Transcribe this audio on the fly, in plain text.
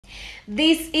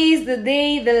This is the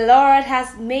day the Lord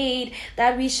has made,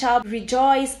 that we shall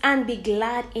rejoice and be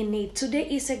glad in it. Today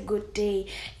is a good day.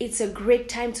 It's a great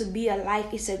time to be alive.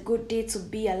 It's a good day to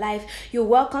be alive. You're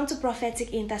welcome to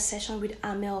Prophetic Intercession with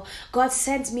Amel. God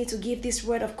sent me to give this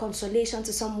word of consolation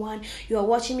to someone. You are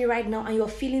watching me right now and you're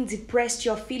feeling depressed.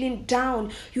 You're feeling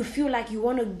down. You feel like you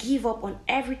want to give up on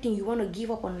everything. You want to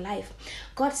give up on life.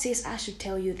 God says I should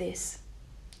tell you this.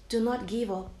 Do not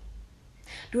give up.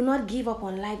 Do not give up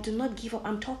on life. Do not give up.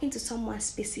 I'm talking to someone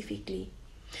specifically.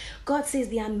 God says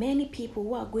there are many people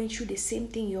who are going through the same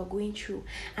thing you're going through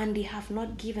and they have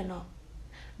not given up.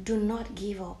 Do not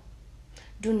give up.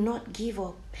 Do not give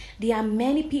up. There are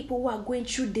many people who are going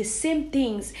through the same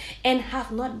things and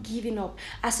have not given up.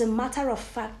 As a matter of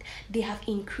fact, they have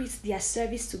increased their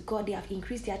service to God. They have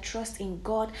increased their trust in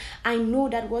God. I know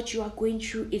that what you are going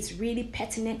through is really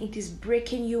pertinent. It is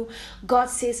breaking you. God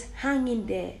says, hang in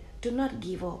there. Do not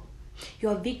give up.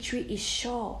 Your victory is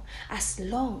sure as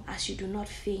long as you do not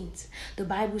faint. The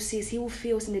Bible says he who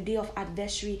fails in the day of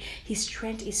adversary, his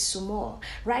strength is small.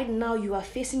 Right now you are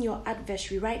facing your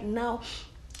adversary. Right now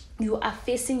you are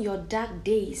facing your dark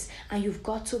days and you've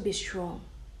got to be strong.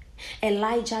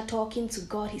 Elijah talking to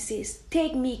God, he says,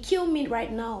 take me, kill me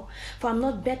right now, for I'm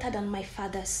not better than my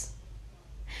fathers.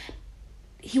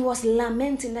 He was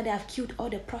lamenting that they have killed all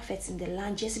the prophets in the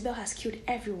land. Jezebel has killed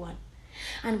everyone.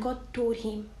 And God told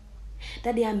him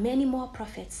that there are many more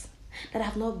prophets that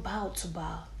have not bowed to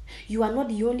Baal. You are not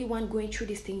the only one going through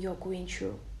this thing you're going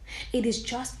through. It is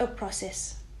just a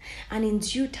process. And in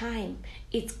due time,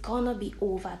 it's gonna be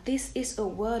over. This is a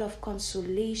word of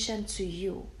consolation to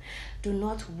you. Do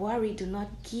not worry. Do not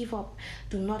give up.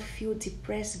 Do not feel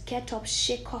depressed. Get up.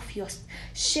 Shake off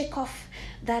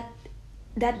that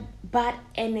bad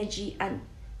energy and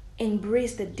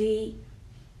embrace the day,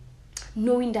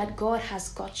 knowing that God has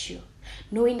got you,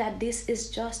 knowing that this is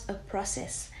just a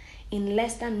process. In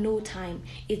less than no time,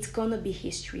 it's gonna be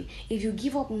history. If you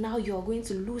give up now, you are going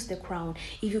to lose the crown.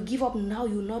 If you give up now,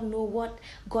 you will not know what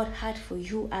God had for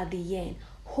you at the end.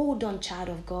 Hold on, child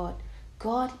of God.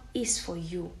 God is for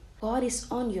you. God is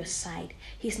on your side.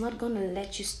 He's not gonna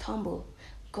let you stumble.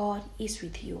 God is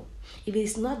with you. If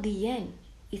it's not the end,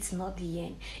 it's not the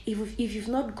end. If you've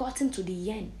not gotten to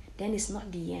the end, then it's not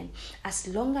the end. As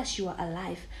long as you are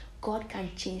alive, God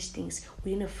can change things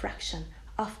within a fraction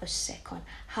of a second.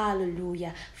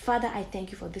 Hallelujah. Father, I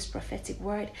thank you for this prophetic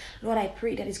word. Lord, I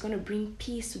pray that it's going to bring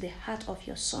peace to the heart of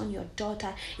your son, your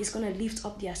daughter. It's going to lift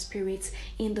up their spirits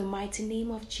in the mighty name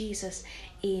of Jesus.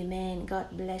 Amen. God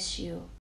bless you.